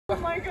Oh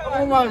my god.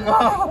 Oh my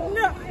god.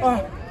 No.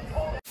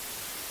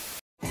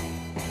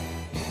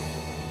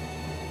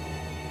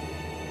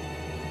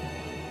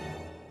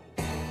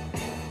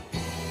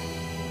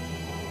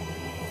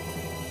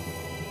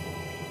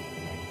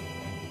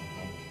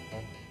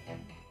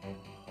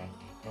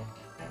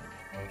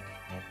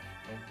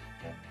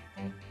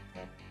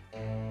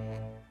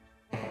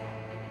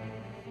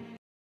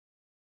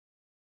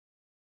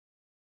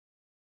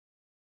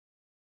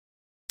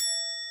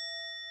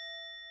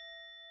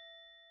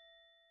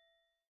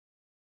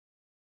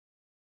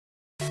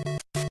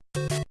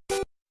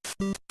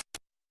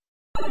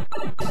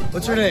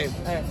 What's your name?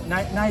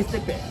 Nice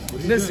TEPPE.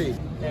 Missy.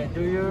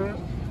 Do you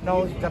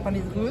know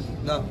Japanese food?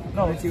 No.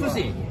 No,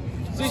 sushi.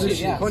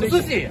 Sushi. Yeah.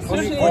 Konnichiwa.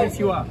 Sushi.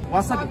 Konnichiwa.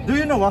 Wasabi. Do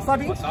you know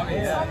wasabi? Wasabi,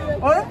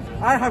 yeah. Oh,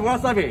 I have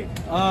wasabi.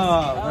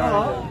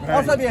 Oh,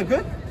 Wasabi are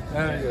good?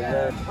 very good.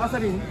 Yeah.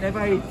 Wasabi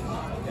never eat.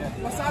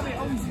 Wasabi.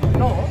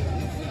 No.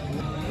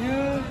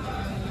 You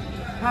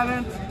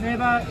haven't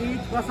never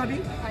eat wasabi?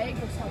 I ate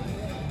wasabi.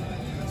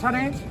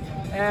 Challenge?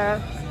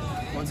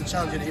 What's the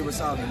challenge to eat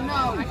wasabi?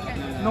 No, I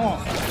can't. No.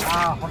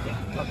 Ah, okay.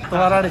 取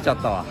られちゃっ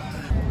たわ。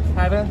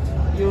Haven't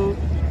you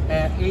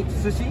eat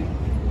sushi?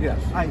 Yes.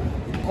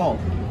 Oh.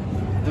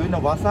 Do you know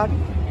wasabi?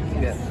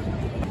 Yes.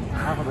 I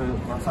have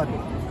wasabi.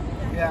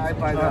 Yeah, I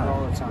buy that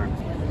all the time.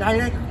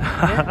 Direct?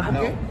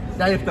 Okay.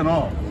 Direct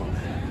no.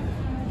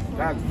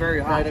 That's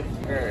very hot.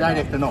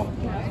 Direct no.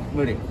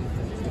 無理。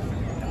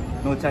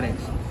No challenge.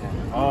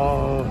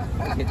 Oh,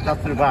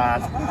 that's too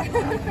bad.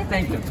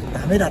 Thank you.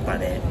 ダメだった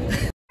ね。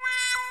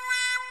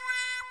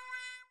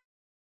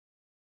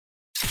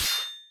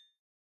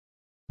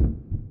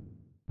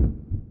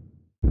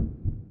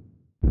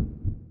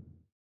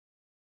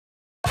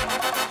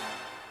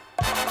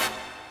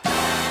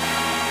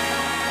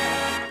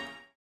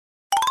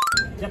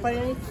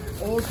Japanese,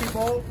 all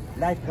people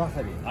like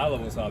wasabi. I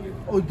love wasabi.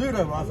 Oh, do you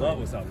like wasabi? Love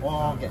wasabi.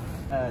 Oh, okay.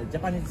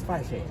 Japanese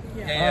spicy.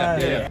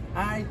 Yeah.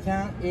 I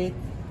can eat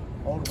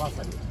all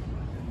wasabi.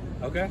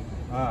 Okay.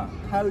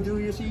 How do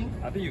you think?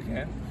 I think you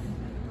can.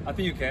 I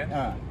think you can.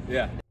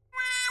 Yeah.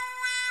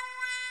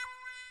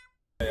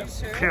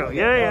 Sure.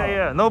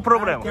 Yeah. No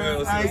problem.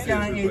 I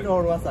can eat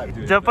all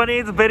wasabi.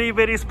 Japanese very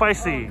very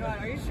spicy.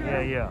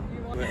 Yeah.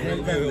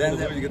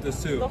 Let me get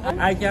this too.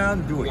 I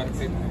can do it.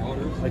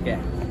 Okay.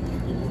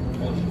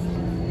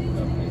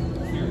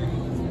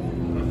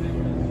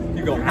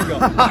 You go.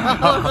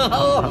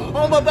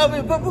 Oh my baby.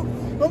 You go.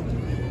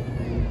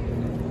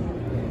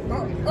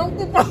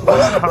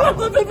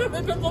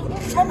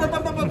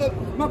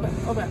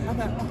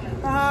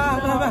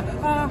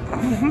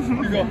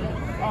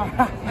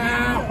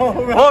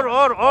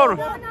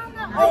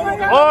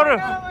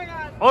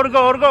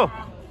 All go.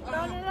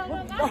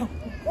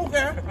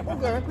 Okay.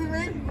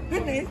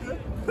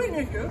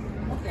 Finish.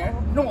 Okay.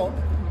 No.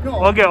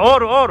 Okay,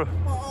 all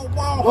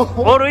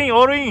Wow. in.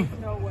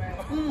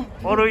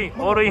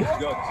 All in.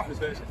 Go. Just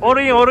finish it. all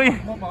in.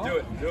 Do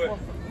it.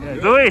 Yeah,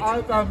 do it.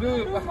 I can do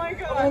it. Oh my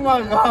god. Oh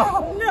my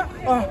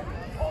god.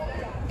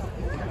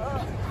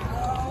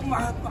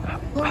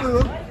 No.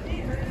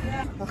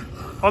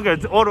 Okay,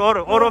 all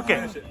okay.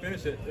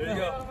 Finish it. There you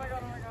go.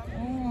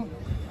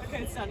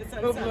 Okay, it's done.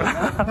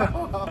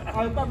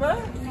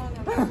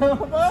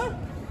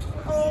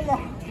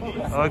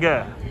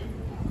 Okay.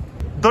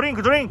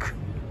 Drink.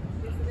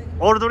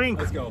 All drink.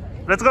 Let's go.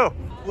 Let's go.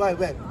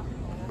 Wait.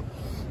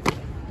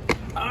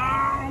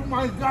 Oh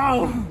my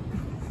god.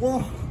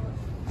 Whoa.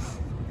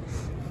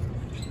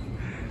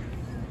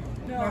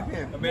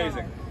 Okay.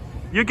 Amazing.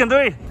 You can do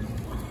it.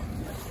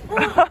 Oh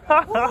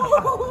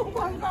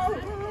my god.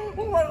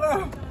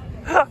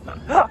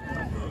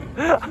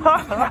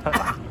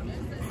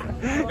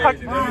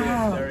 Amazing.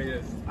 There he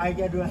is. I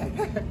can do it.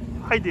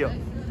 Idea.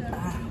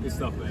 Good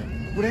stuff,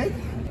 man. Great.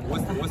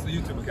 What's the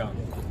YouTube account?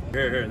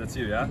 Here. That's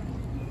you, yeah?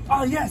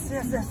 Oh yes.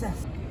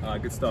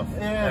 Good stuff.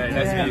 Yeah, Hey,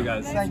 nice to meet you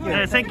guys. Thank you.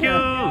 Yeah, thank you.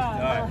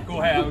 Alright, go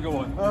ahead. Have a good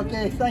one.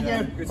 Okay, thank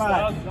you. Good Bye.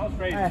 stuff. That was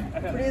great.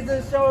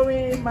 Please show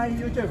me my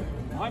YouTube.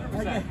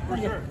 100%. For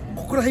sure.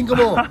 ここら辺が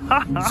もう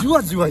じ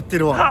わじわいって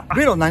るわ。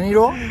ベロ何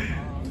色？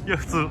いや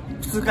普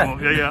通かいも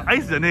ういやア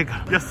イスじゃねえ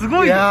からいやす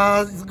ごいいよ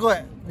やーすごい。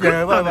いや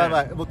やば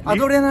い。もうア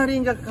ドレナリ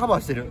ンがカバ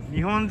ーしてる。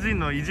日本人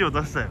の意地を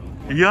出したよ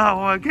いや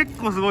お前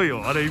結構すごい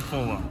よあれ一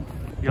本は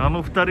いや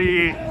二人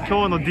今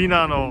日のディ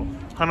ナーの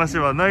話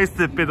はナイス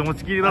てっぺいで持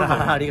ちきりだぞ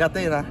ありが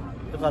たいな。よ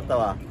かった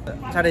わ。チ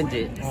ャレン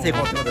ジ成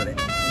功ということで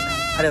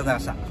ありがとうございま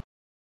した。